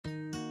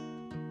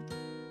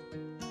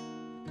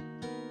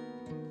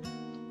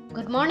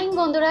Good morning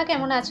বন্ধুরা,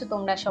 কেমন আছো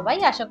তোমরা সবাই?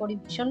 আশা করি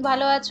ভীষণ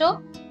ভালো আছো।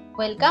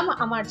 ওয়েলকাম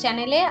আমার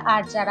চ্যানেলে।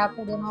 আর যারা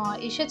পুরনো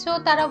এসেছো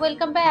তারা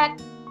ওয়েলকাম ব্যাক।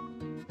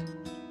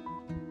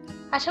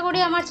 আশা করি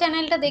আমার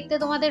চ্যানেলটা দেখতে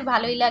তোমাদের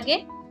ভালোই লাগে,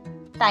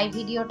 তাই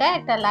ভিডিওটা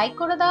একটা লাইক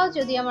করে দাও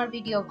যদি আমার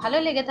ভিডিও ভালো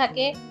লেগে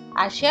থাকে,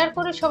 আর শেয়ার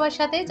করো সবার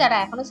সাথে। যারা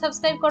এখনো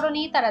সাবস্ক্রাইব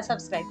করোনি তারা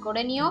সাবস্ক্রাইব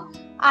করে নিও,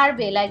 আর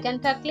বেল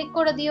আইকনটা ক্লিক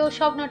করে দিও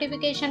সব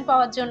নোটিফিকেশন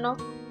পাওয়ার জন্য।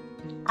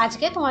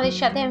 আজকে তোমাদের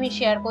সাথে আমি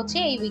শেয়ার করছি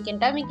এই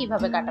উইকেন্ডটা আমি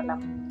কিভাবে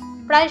কাটালাম।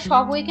 প্রায়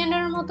সব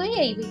উইকেন্ডের মতোই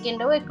এই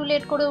উইকেন্ডেও একটু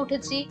লেট করে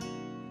উঠেছি।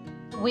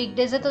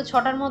 উইকডেজে তো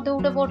 6টার মধ্যে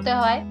উঠে পড়তে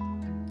হয়,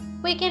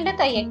 উইকেন্ডে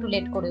তাই একটু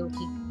লেট করে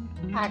উঠি।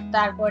 আর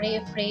তারপরে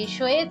ফ্রেশ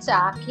হয়ে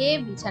চা খেয়ে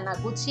বিছানা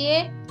গুছিয়ে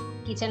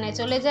কিচেনে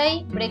চলে যাই।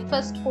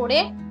 ব্রেকফাস্ট করে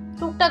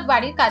টুকটাক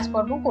বাড়ির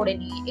কাজকর্ম করে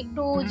নিই,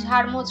 একটু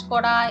ঝাড়মোছ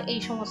করা এই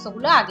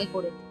সমস্তগুলো আগে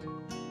করে নিই।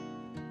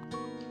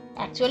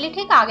 অ্যাকচুয়ালি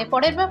ঠিক আগে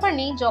পরের ব্যাপার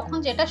নেই, যখন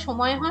যেটা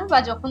সময় হয় বা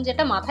যখন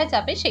যেটা মাথায়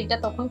চাপে সেইটা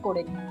তখন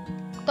করে নিই।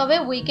 তবে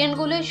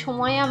উইকেন্ডগুলোয়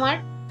সময় আমার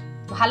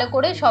ভালো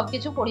করে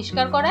সবকিছু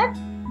পরিষ্কার করার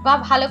বা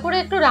ভালো করে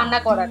একটু রান্না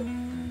করার।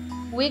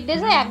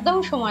 উইকডেজে একদম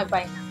সময়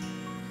পাই না।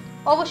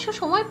 অবশ্য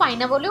সময় পাই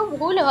না বলেও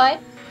ভুল হয়,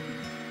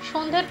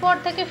 সন্ধ্যের পর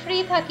থেকে ফ্রি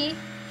থাকি,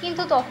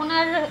 কিন্তু তখন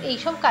আর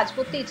এইসব কাজ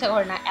করতে ইচ্ছা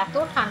করে না। এত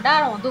ঠান্ডা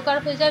আর অন্ধকার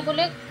হয়ে যায়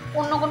বলে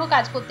অন্য কোনো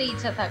কাজ করতে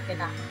ইচ্ছা থাকে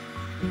না।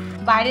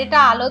 বাইরেটা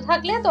আলো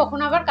থাকলে তখন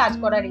আবার কাজ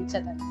করার ইচ্ছা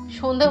থাকে।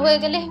 সন্ধ্যে হয়ে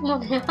গেলে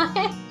মনে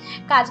হয়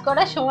কাজ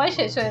করার সময়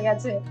শেষ হয়ে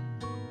গেছে।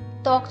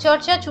 ত্বক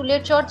চর্চা,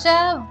 চুলের চর্চা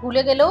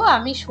ভুলে গেলেও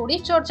আমি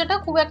শরীর চর্চাটা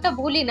খুব একটা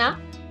ভুলি না,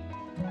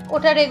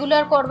 ওটা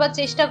রেগুলার করবার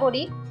চেষ্টা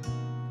করি।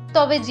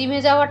 তবে জিমে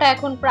যাওয়াটা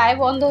এখন প্রায়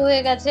বন্ধ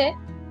হয়ে গেছে,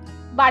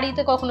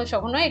 বাড়িতে কখনো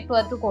কখনো একটু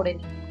আধটু করে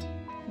নিই।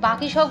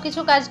 বাকি সবকিছু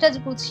কাজ টাজ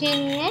গুছিয়ে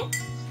নিয়ে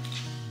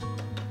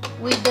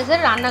উইকডেজের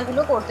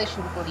রান্নাগুলো করতে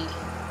শুরু করি।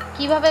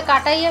 কিভাবে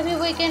কাটাই আমি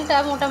উইকেন্ডটা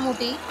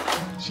মোটামুটি,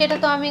 সেটা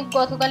তো আমি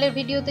গতকালের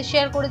ভিডিওতে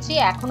শেয়ার করেছি।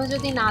 এখনো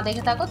যদি না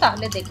দেখে থাকো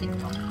তাহলে দেখে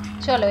নিও।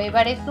 চলো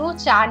এবার একটু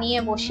চা নিয়ে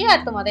বসি আর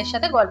তোমাদের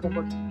সাথে গল্প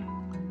করি।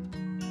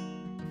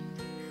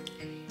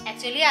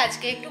 অ্যাকচুয়ালি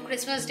আজকে একটু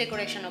ক্রিসমাস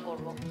ডেকোরেশনও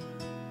করব,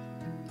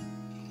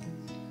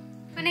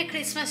 মানে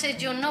ক্রিসমাসের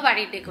জন্য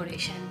বাড়ির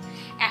ডেকোরেশন।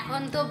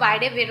 এখন তো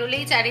বাইরে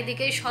বেরোলেই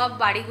চারিদিকে সব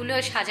বাড়িগুলো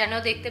সাজানো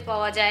দেখতে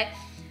পাওয়া যায়,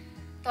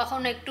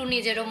 তখন একটু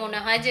নিজেরও মনে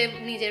হয় যে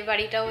নিজের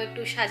বাড়িটাও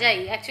একটু সাজাই।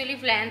 অ্যাকচুয়ালি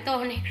প্ল্যান তো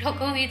অনেক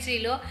রকমই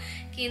ছিল,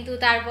 কিন্তু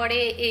তারপরে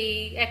এই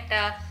একটা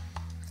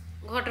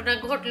ঘটনা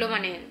ঘটলো,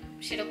 মানে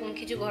সেরকম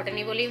কিছু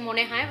ঘটেনি বলেই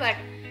মনে হয়, বাট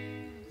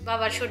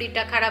বাবার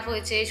শরীরটা খারাপ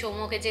হয়েছে,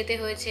 সৌম্যকে যেতে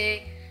হয়েছে,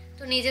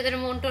 তো নিজেদের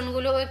মন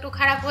টনগুলোও একটু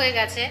খারাপ হয়ে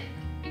গেছে।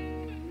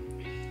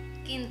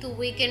 কিন্তু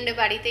উইকেন্ডে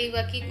বাড়িতেই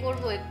বা কি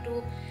করবো, একটু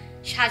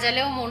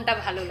সাজালেও মনটা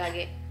ভালো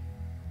লাগে।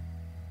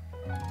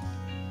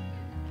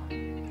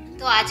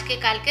 তো আজকে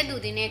কালকে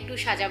দুদিনে একটু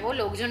সাজাবো।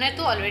 লোকজনের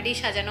তো অলরেডি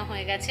সাজানো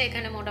হয়ে গেছে,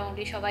 এখানে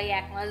মোটামুটি সবাই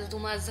 1 মাস 2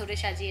 মাস ধরে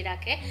সাজিয়ে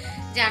রাখে,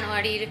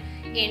 জানুয়ারির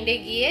এন্ডে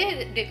গিয়ে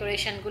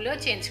ডেকোরেশনগুলো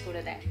চেঞ্জ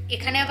করে দেয়।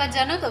 এখানে আবার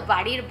জানো তো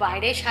বাড়ির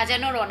বাইরে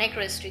সাজানোর অনেক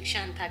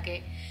রেস্ট্রিকশন থাকে,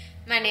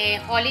 মানে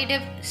হলিডে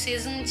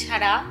সিজন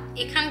ছাড়া,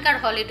 এখানকার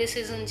হলিডে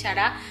সিজন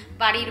ছাড়া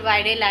বাড়ির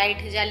বাইরে লাইট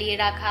জ্বালিয়ে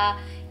রাখা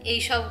এই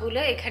সবগুলো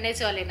এখানে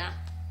চলে না।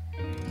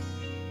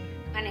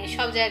 মানে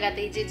সব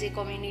জায়গাতেই যে যে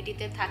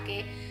কমিউনিটিতে থাকে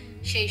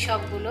সেই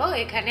সবগুলো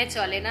এখানে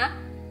চলে না।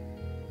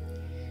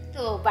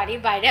 তো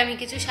বাড়ির বাইরে আমি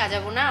কিছু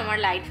সাজাবো না, আমার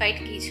লাইট ফাইট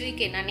কিছুই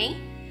কেনা নেই।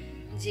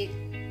 যে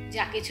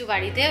যা কিছু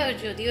বাড়িতে,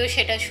 যদিও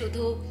সেটা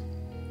শুধু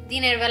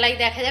দিনের বেলায়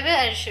দেখা যাবে,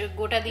 আর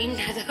গোটা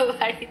দিনটা তো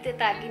বাড়িতে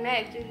থাকি না।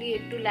 অ্যাকচুয়ালি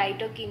একটু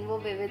লাইটও কিনবো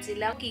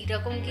ভেবেছিলাম।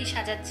 কীরকম কি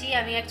সাজাচ্ছি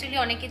আমি, অ্যাকচুয়ালি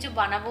অনেক কিছু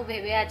বানাবো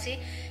ভেবে আছি,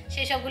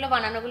 সেসবগুলো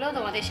বানানোগুলো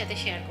তোমাদের সাথে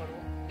শেয়ার করবো।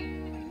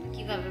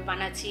 কিভাবে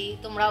বানাচ্ছি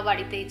তোমরাও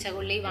বাড়িতে ইচ্ছা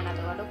করলেই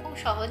বানাতে পারো, খুব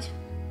সহজ।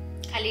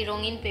 খালি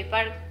রঙিন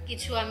পেপার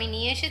কিছু আমি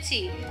নিয়ে এসেছি,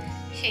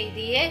 সেই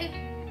দিয়ে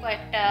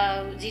কয়েকটা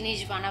জিনিস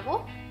বানাবো,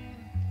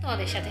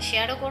 তোমাদের সাথে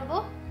শেয়ারও করব,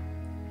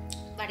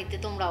 বাড়িতে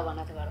তোমরাও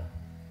বানাতে পারো।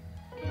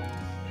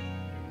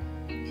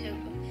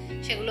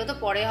 সেগুলো তো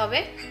পরে হবে,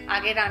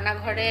 আগে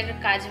রান্নাঘরের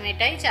কাজ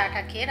মেটাই।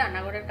 চাটা খেয়ে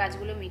রান্নাঘরের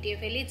কাজগুলো মিটিয়ে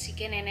ফেলি।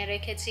 চিকেন এনে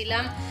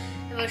রেখেছিলাম,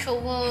 এবার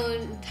সৌম্য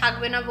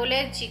থাকবে না বলে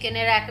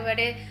চিকেনের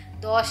একেবারে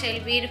 10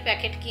 LBর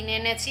প্যাকেট কিনে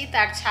এনেছি,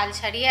 তার ছাল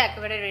ছাড়িয়ে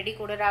একেবারে রেডি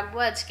করে রাখবো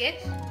আজকে।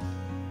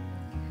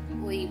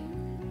 ওই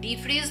ডিপ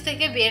ফ্রিজ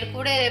থেকে বের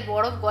করে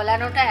বরফ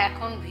গলানোটা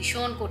এখন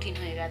ভীষণ কঠিন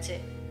হয়ে গেছে,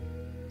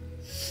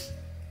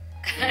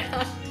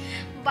 কারণ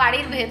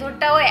বাড়ির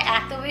ভেতরটাও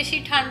এত বেশি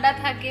ঠান্ডা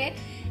থাকে।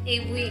 এই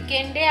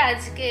উইকেন্ডে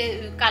আজকে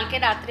কালকে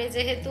রাত্রে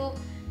যেহেতু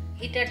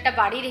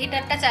বাড়ির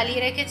হিটারটা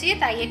চালিয়ে রেখেছি,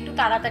 তাই একটু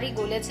তাড়াতাড়ি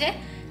গলেছে,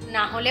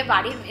 না হলে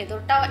বাড়ির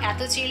ভেতরটাও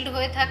এত চিল্ড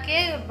হয়ে থাকে,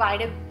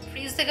 বাইরে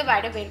ফ্রিজ থেকে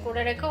বাইরে বের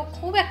করে রেখেও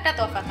খুব একটা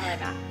তফাৎ হয়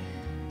না।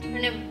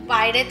 মানে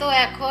বাইরে তো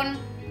এখন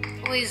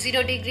ওই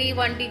 0 ডিগ্রি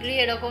 1 ডিগ্রি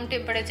এরকম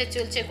টেম্পারেচার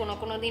চলছে, কোনো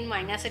কোনো দিন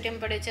মাইনাসে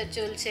টেম্পারেচার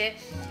চলছে।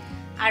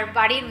 আর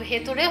বাড়ির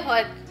ভেতরে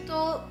হয়তো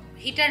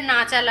হিটার না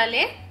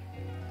চালালে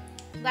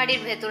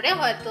বাড়ির ভেতরে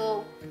হয়তো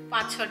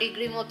 5-6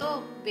 ডিগ্রি মতো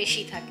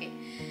বেশি থাকে।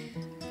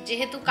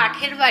 যেহেতু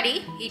কাঠের বাড়ি,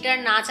 হিটার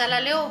না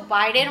চালালেও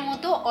বাইরের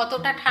মতো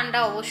অতটা ঠান্ডা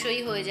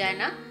অবশ্যই হয়ে যায়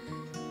না,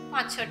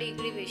 5-6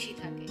 ডিগ্রি বেশি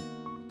থাকে।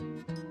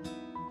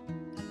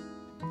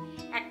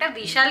 একটা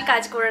বিশাল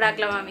কাজ করে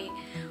রাখলাম আমি।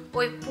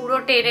 ওই পুরো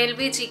 10 LB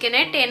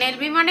চিকেনের, 10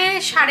 LB মানে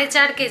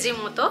 4.5 কেজি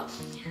মতো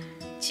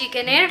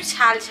চিকেনের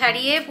ছাল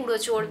ছাড়িয়ে পুরো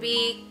চর্বি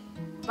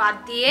বাদ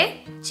দিয়ে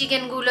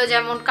চিকেনগুলো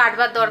যেমন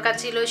কাটবার দরকার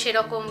ছিল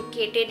সেরকম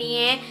কেটে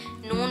নিয়ে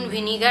নুন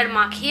ভিনিগার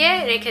মাখিয়ে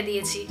রেখে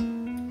দিয়েছি।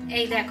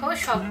 এই দেখো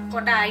সব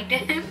কটা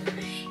আইটেম।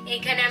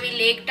 এখানে আমি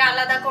লেগটা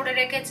আলাদা করে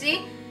রেখেছি,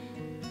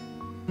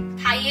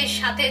 থাইয়ের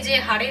সাথে যে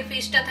হাড়ের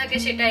পিসটা থাকে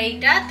সেটা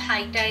এইটা,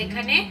 থাইটা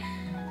এখানে,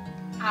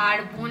 আর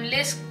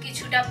বোনলেস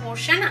কিছুটা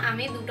পোর্শন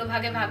আমি দুটো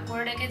ভাগে ভাগ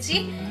করে রেখেছি।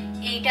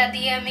 এইটা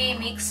দিয়ে আমি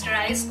মিক্সড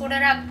রাইস করে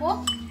রাখবো,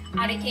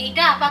 আর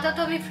এইটা আপাতত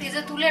আমি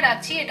ফ্রিজে তুলে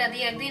রাখছি। এটা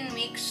দিয়ে একদিন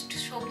মিক্সড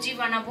সবজি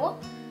বানাবো,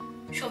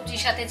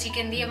 সবজির সাথে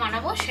চিকেন দিয়ে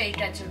বানাবো,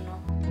 সেইটার জন্য।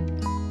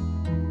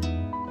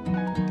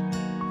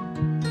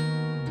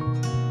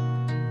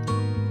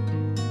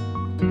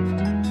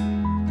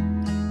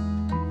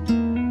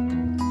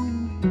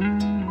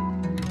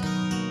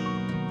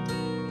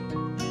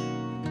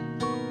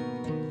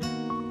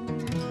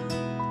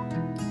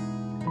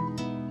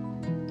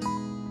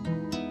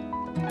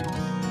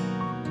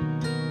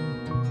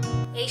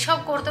 এইসব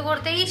করতে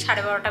করতেই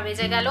 12:30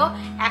 বেজে গেল।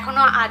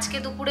 এখনো আজকে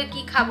দুপুরে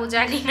কি খাবো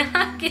জানি না,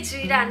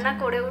 কিছুই রান্না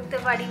করে উঠতে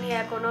পারিনি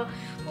এখনো।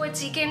 ওই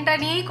চিকেনটা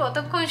নিয়েই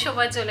কতক্ষণ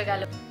সময় চলে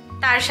গেল।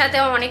 তার সাথে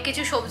অনেক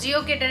কিছু সবজিও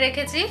কেটে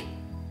রেখেছি,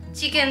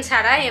 চিকেন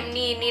ছাড়া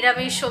এমনি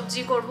নিরামিষ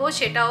সবজি করব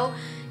সেটাও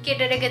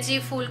কেটে রেখেছি।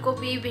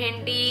 ফুলকপি,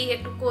 ভেন্ডি,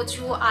 একটু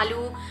কচু,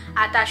 আলু,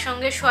 আর তার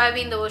সঙ্গে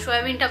সয়াবিন দেবো।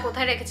 সয়াবিনটা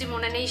কোথায় রেখেছি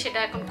মনে নেই, সেটা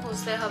এখন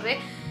খুঁজতে হবে।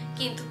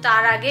 কিন্তু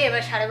তার আগে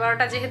এবার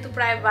 12:30 যেহেতু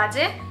প্রায়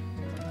বাজে,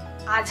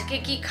 আজকে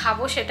কি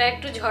খাবো সেটা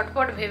একটু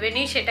ঝটপট ভেবে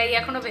নিই, সেটাই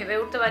এখনো ভেবে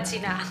উঠতে পারছি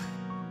না।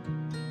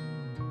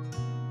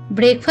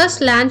 ব্রেকফাস্ট,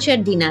 লাঞ্চ আর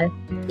ডিনার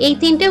এই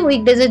 3টে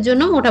উইকডেজের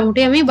জন্য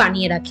মোটামুটি আমি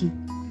বানিয়ে রাখি।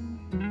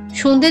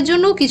 সন্ধ্যের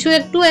জন্য কিছু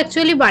একটু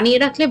অ্যাকচুয়ালি বানিয়ে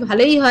রাখলে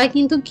ভালোই হয়,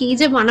 কিন্তু কি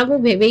যে বানাবো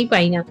ভেবেই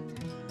পাই না।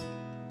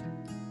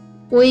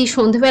 ওই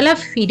সন্ধ্যেবেলা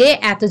ফিরে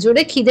এত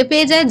জোরে খিদে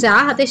পেয়ে যায়, যা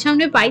হাতের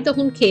সামনে পাই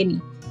তখন খেয়ে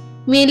নিই।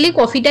 মেনলি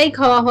কফিটাই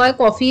খাওয়া হয়,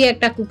 কফি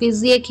একটা কুকিজ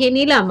দিয়ে খেয়ে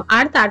নিলাম,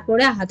 আর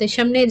তারপরে হাতের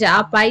সামনে যা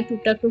পাই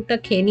টুকটাক টুকটাক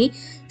খেয়ে নিই।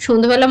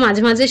 সন্ধ্যাবেলা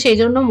মাঝে মাঝে সেই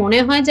জন্য মনে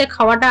হয় যে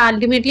খাওয়াটা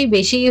আলটিমেটলি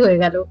বেশিই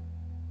হয়ে গেল।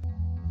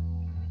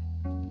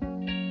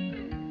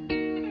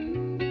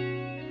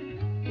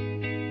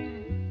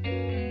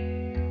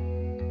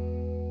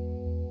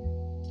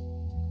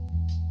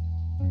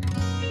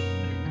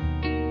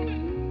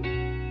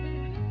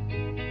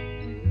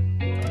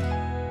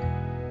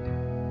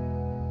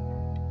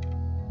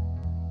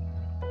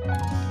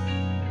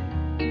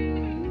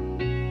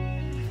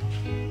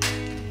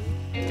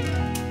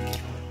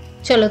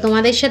 চলো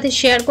তোমাদের সাথে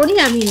শেয়ার করি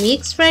আমি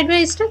মিক্সড ফ্রাইড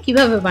রাইসটা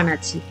কিভাবে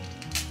বানাচ্ছি।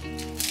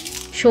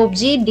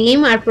 সবজি, ডিম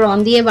আর প্রন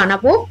দিয়ে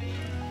বানাবো।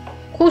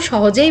 খুব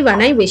সহজেই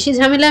বানাই, বেশি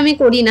ঝামেলা আমি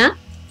করি না,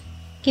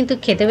 কিন্তু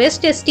খেতে বেশ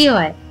টেস্টি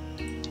হয়।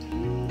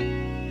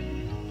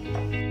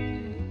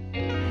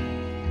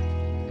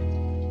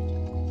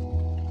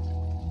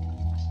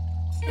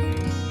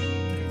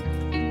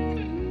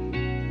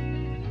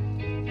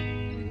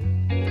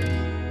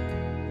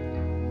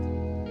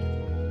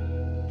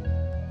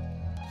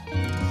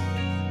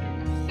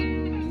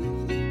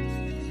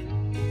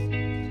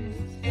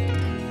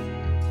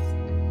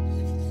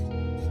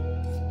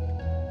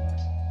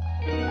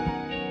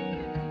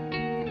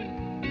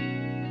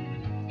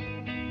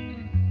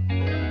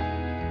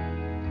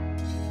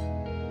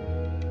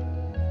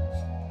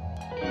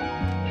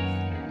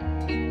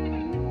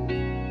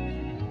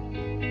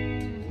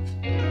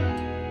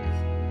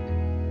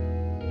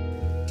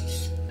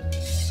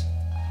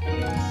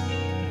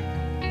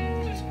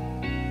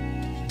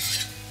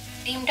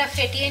 ডিমটা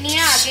ফেটিয়ে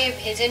নিয়ে আগে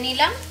ভেজে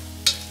নিলাম।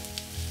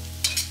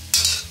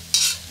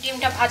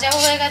 ডিমটা ভাজাও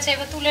হয়ে গেছে,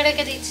 এবার তুলে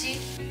রেখে দিচ্ছি।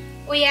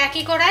 ওই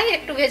একই কড়াই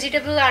একটু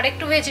ভেজিটেবল আর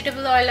একটু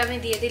ভেজিটেবল অয়েল আমি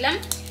দিয়ে দিলাম।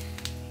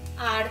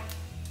 আর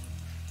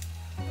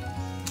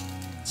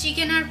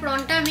চিকেন আর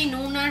প্রনটা আমি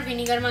নুন আর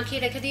ভিনিগার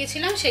মাখিয়ে রেখে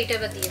দিয়েছিলাম, সেইটা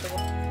এবার দিয়ে দেবো।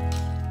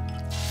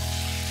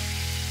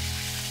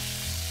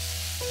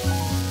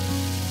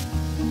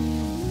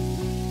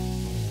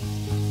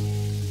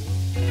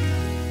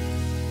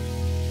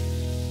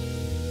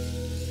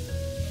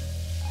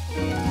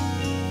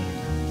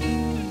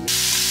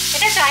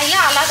 চাইলে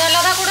আলাদা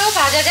আলাদা করেও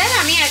ভাজা যায়,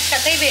 আমি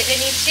একসাথেই ভেজে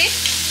নিচ্ছি,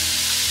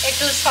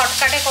 একটু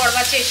শর্টকাটে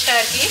করবার চেষ্টা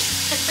আর কি।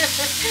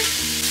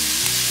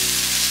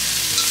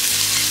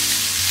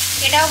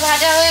 এটাও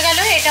ভাজা হয়ে গেল,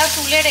 এটাও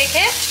তুলে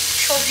রেখে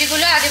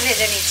সবজিগুলো আগে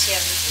ভেজে নিচ্ছি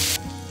আমি।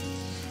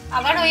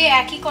 আবার ওই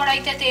একই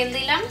কড়াইতে তেল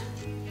দিলাম,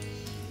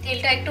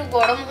 তেলটা একটু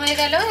গরম হয়ে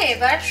গেল,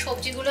 এবার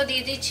সবজিগুলো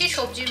দিয়ে দিচ্ছি।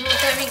 সবজির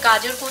মধ্যে আমি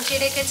গাজর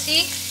কুচিয়ে রেখেছি,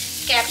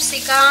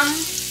 ক্যাপসিকাম,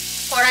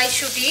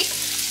 কড়াইশুঁটি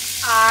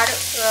আর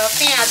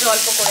পেঁয়াজ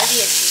অল্প করে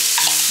দিয়েছি।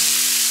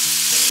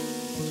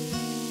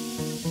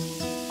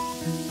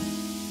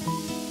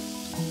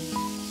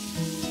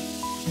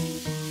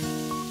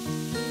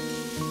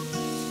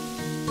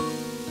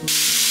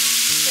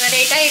 এবার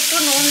এটা একটু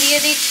নুন দিয়ে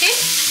দিচ্ছি,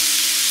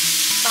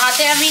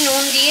 ভাতে আমি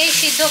নুন দিয়েই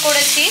সিদ্ধ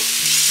করেছি।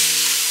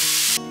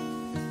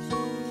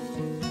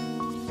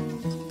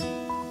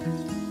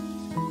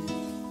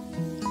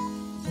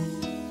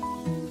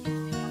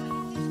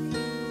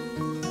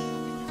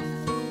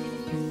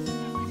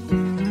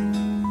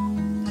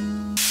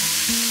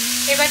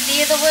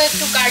 দিয়ে দেবো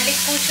একটু গার্লিক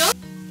কুচো,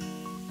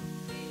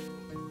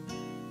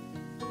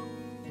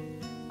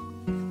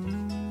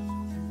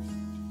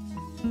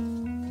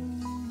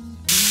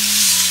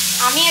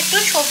 আমি একটু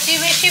সবজি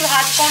বেশি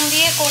ভাত কম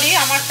দিয়ে করি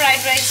আমার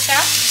ফ্রাইড রাইসটা,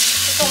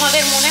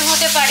 তোমাদের মনে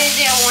হতে পারে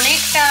যে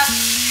অনেকটা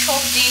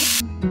সবজি।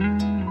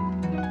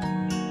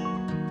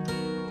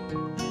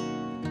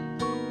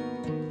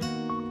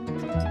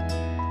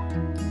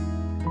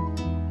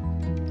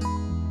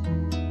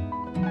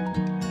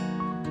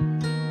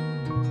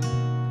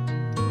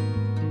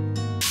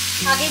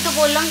 আগেই তো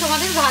বললাম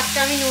তোমাদের ভাতটা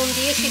আমি নুন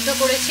দিয়ে সিদ্ধ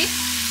করেছি।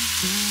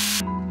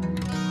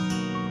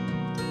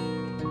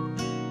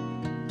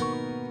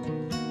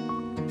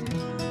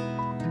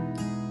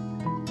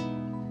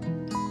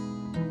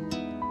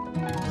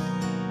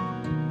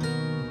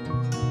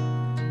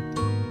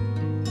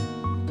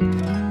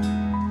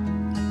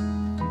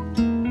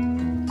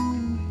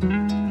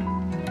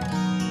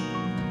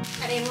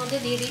 আর এর মধ্যে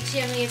দিয়ে দিচ্ছি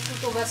আমি একটু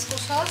টোবাস্কো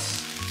সস,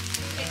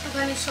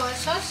 একটুখানি সয়া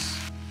সস,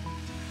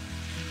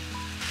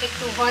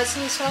 একটু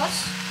হয়েসিন সস।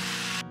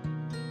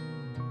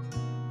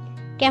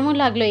 কেমন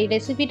লাগলো এই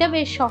রেসিপিটা?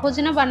 বেশ সহজ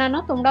না বানানো?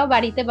 তোমরাও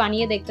বাড়িতে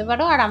বানিয়ে দেখতে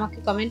পারো আর আমাকে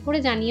কমেন্ট করে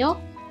জানিও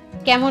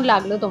কেমন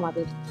লাগলো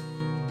তোমাদের।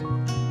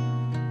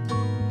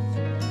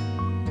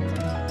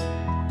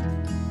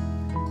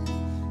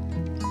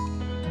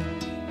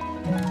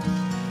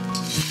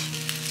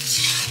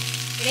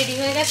 রেডি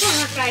হয়ে গেছে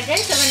আমার ফ্রাইড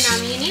রাইস। এবার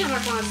নামিয়ে নিই।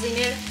 আমার 5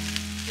 দিনের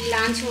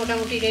লাঞ্চ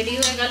মোটামুটি রেডি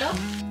হয়ে গেল।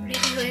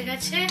 রেডি হয়ে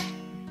গেছে,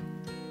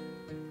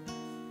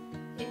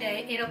 এটা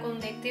এরকম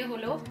দেখতে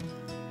হলো,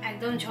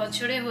 একদম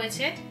ঝরঝরে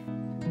হয়েছে।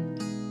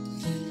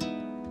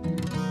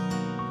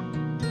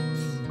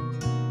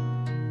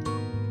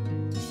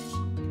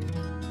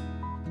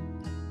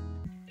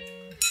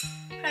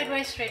 Fried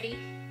rice ready.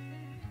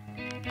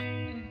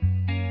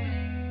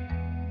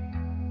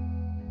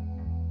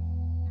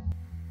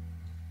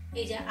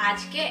 এই যে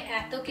আজকে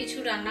এত কিছু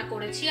রান্না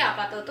করেছি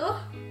আপাতত।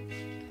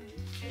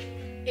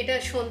 এটা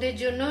সন্ধ্যের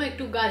জন্য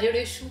একটু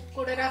গাজরের স্যুপ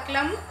করে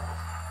রাখলাম,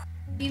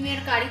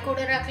 ডিমের কারি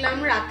করে রাখলাম,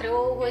 রাত্রেও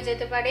হয়ে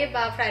যেতে পারে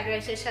বা ফ্রাইড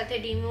রাইসের সাথে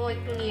ডিমও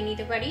একটু নিয়ে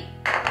নিতে পারি।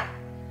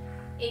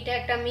 এইটা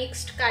একটা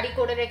মিক্সড কারি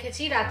করে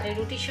রেখেছি, রাত্রে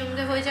রুটির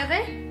সঙ্গে হয়ে যাবে।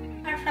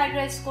 আর ফ্রাইড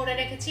রাইস করে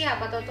রেখেছি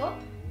আপাতত।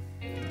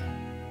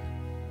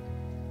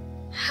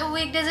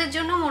 উইকডেজের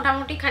জন্য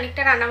মোটামুটি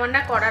খানিকটা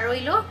রান্নাবান্না করা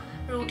রইলো,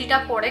 রুটিটা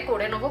পরে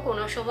করে নেবো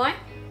কোনো সময়,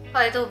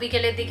 হয়তো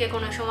বিকেলের দিকে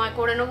কোনো সময়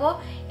করে নেবো।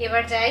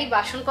 এবার যাই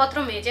বাসনপত্র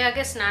মেজে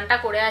আগে স্নানটা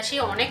করে আসি,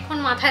 অনেকক্ষণ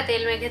মাথায়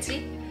তেল মেখেছি,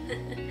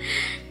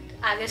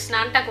 আগে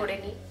স্নানটা করে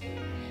নিই।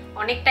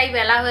 অনেকটাই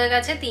বেলা হয়ে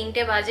গেছে,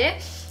 3টে বাজে,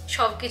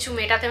 সব কিছু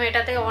মেটাতে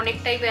মেটাতে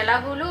অনেকটাই বেলা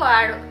হলো।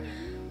 আর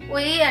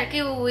ওই আর কি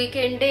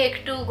উইকেন্ডে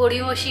একটু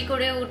গড়িমসি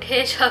করে উঠে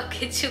সব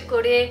কিছু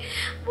করে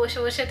বসে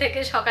বসে থেকে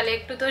সকালে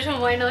একটু তো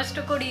সময় নষ্ট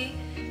করি,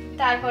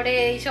 তারপরে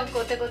এইসব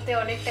করতে করতে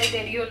অনেকটাই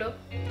দেরি হলো।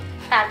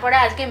 তারপরে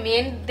আজকে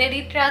মেন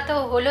দেরিটা তো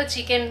হলো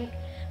চিকেন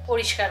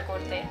পরিষ্কার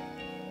করতে।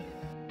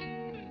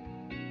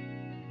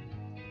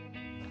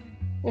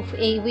 উফ,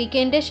 এই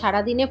উইকেন্ডে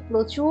সারাদিনে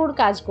প্রচুর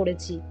কাজ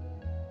করেছি।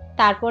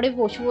 তারপরে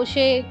বসে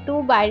বসে একটু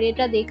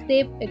বাইরেটা দেখতে,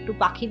 একটু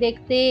পাখি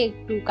দেখতে,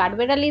 একটু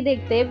কাঠবেড়ালি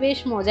দেখতে বেশ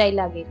মজাই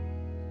লাগে।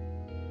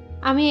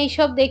 আমি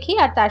এইসব দেখি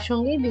আর তার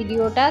সঙ্গে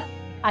ভিডিওটা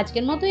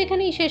আজকের মতো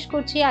এখানেই শেষ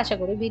করছি। আশা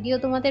করি ভিডিও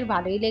তোমাদের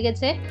ভালোই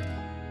লেগেছে।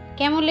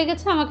 কেমন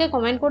লেগেছে আমাকে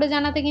কমেন্ট করে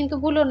জানাতে কিন্তু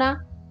ভুলো না,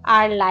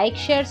 আর লাইক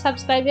শেয়ার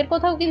সাবস্ক্রাইবের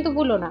কথাও কিন্তু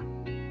ভুলো না।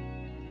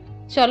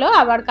 চলো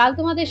আবার কাল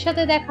তোমাদের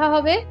সাথে দেখা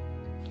হবে।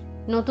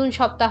 নতুন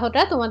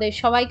সপ্তাহটা তোমাদের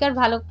সবাইকার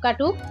ভালো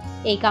কাটুক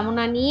এই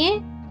কামনা নিয়ে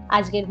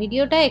আজকের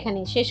ভিডিওটা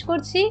এখানে শেষ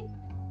করছি।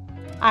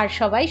 আর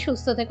সবাই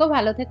সুস্থ থেকো,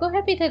 ভালো থেকো,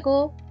 হ্যাপি থেকো।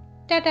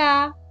 টাটা।